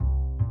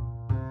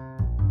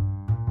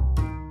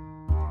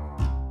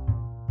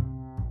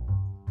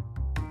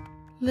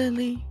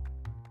Lily,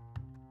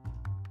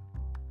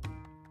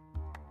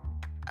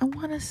 I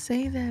want to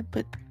say that,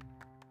 but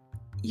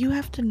you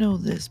have to know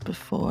this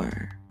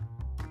before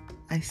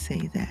I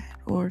say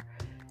that, or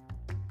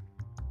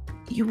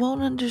you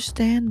won't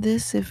understand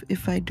this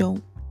if I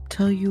don't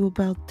tell you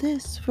about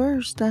this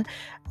first.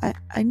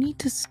 I need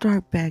to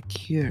start back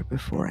here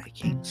before I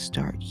can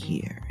start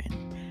here.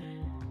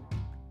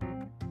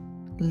 And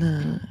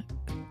look,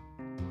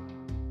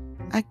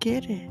 I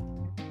get it.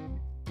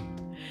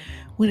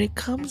 When it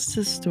comes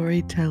to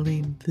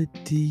storytelling, the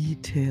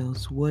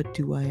details, what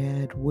do I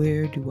add?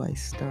 Where do I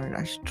start?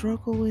 I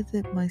struggle with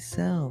it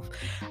myself.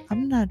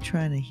 I'm not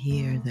trying to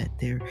hear that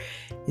there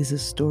is a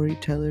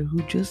storyteller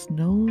who just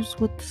knows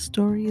what the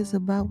story is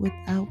about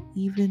without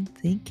even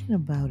thinking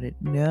about it.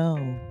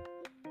 No.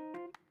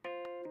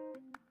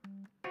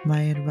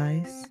 My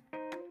advice,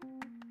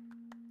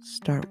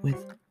 start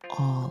with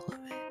all of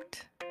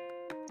it.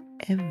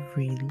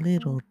 Every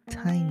little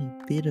tiny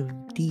bit of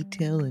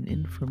detail and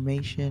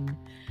information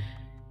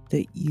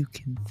that you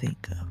can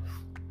think of.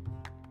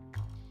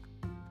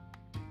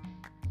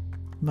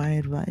 My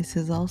advice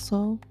is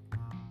also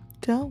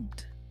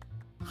don't.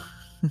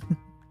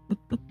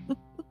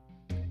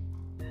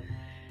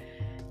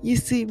 You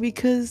see,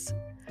 because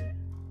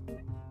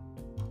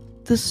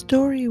the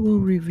story will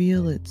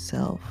reveal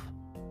itself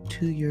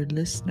to your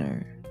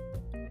listener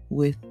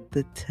with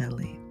the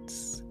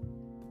tellings,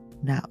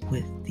 not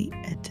with the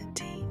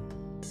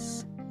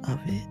editings of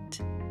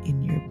it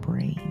in your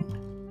brain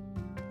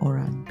or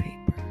on paper.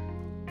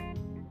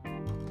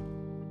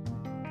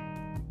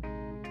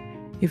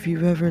 If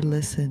you've ever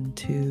listened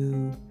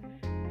to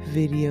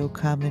video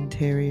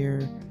commentary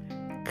or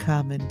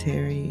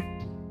commentary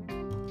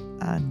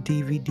on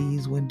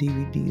DVDs when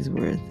DVDs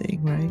were a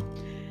thing, right?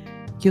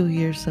 You'll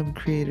hear some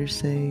creators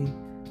say,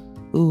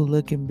 "Ooh,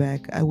 looking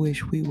back, I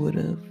wish we would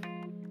have.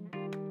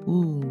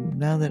 Ooh,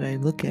 now that I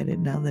look at it,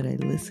 now that I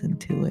listen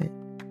to it,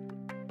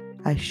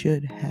 I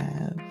should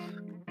have."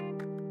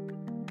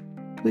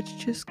 Which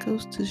just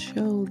goes to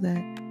show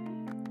that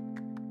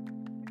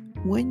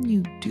when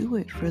you do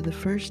it for the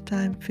first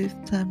time,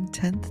 fifth time,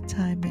 10th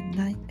time,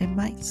 it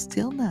might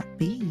still not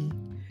be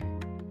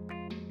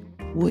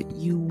what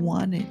you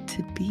want it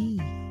to be.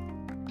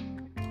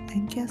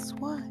 And guess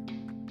what?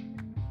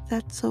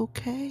 That's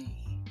okay.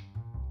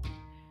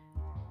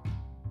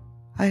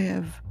 I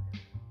have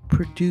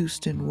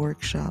produced and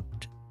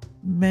workshopped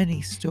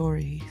many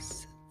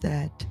stories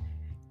that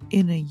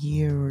in a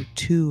year or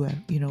two,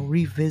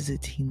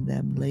 revisiting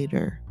them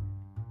later,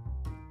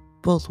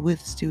 both with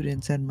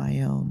students and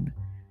my own,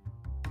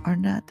 are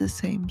not the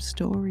same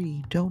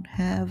story, don't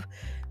have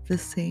the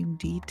same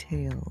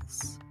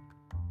details.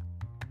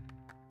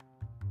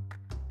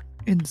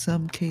 In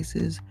some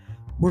cases,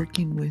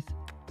 working with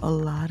a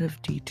lot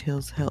of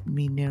details helped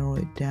me narrow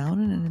it down,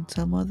 and in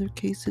some other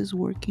cases,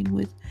 working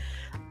with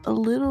a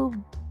little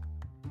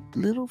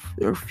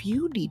or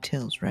few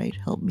details, right,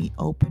 helped me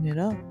open it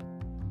up.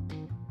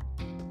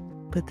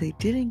 But they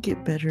didn't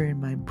get better in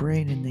my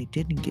brain, and they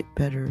didn't get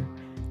better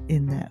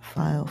in that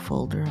file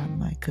folder on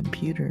my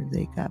computer.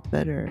 They got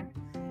better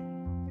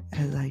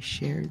as I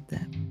shared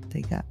them.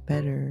 They got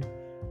better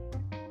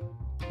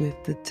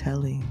with the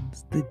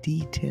tellings. The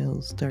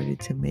details started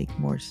to make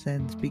more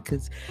sense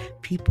because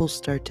people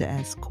start to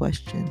ask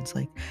questions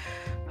like,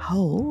 "How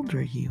old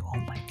are you? Oh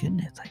my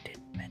goodness, I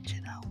didn't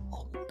mention how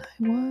old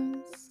I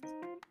was."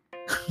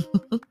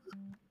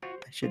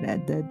 I should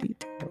add that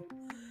detail.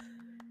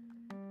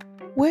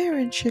 Where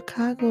in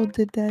Chicago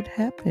did that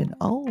happen?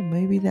 Oh,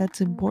 maybe that's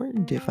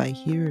important if I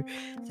hear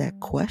that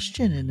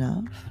question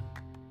enough.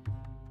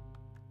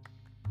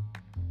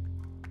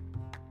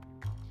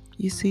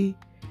 You see,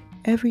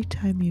 every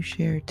time you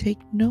share, take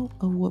note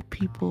of what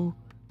people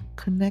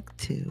connect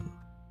to.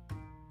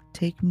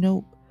 Take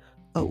note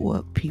of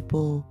what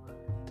people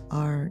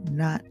are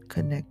not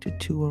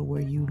connected to, or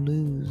where you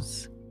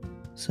lose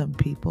some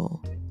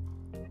people.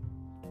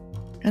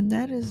 And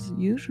that is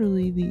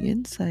usually the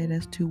insight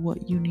as to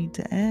what you need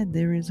to add.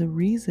 There is a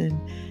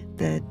reason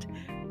that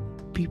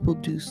people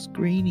do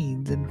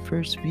screenings and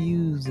first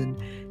views, and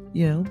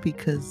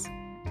because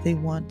they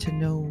want to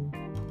know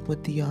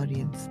what the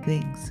audience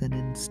thinks. And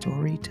in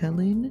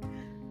storytelling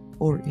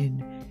or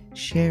in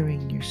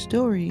sharing your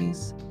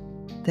stories,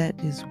 that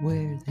is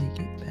where they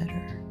get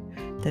better.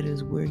 That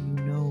is where you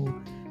know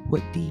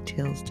what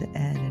details to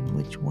add and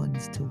which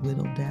ones to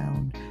whittle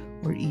down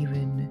or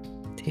even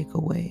take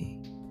away.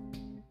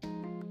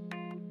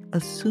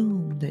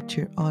 Assume that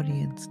your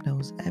audience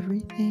knows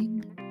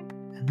everything,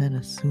 and then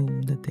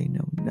assume that they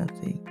know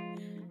nothing,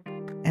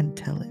 and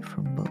tell it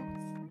from both.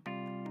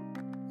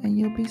 And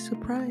you'll be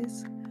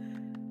surprised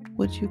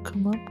what you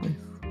come up with.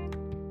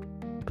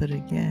 But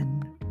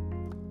again,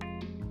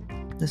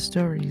 the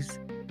stories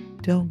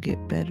don't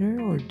get better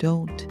or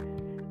don't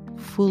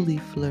fully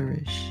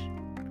flourish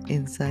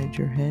inside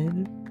your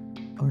head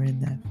or in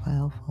that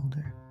file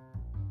folder.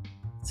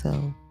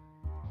 So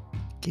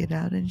get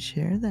out and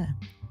share them,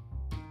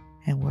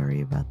 and worry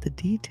about the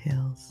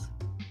details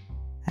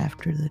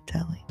after the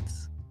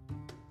tellings.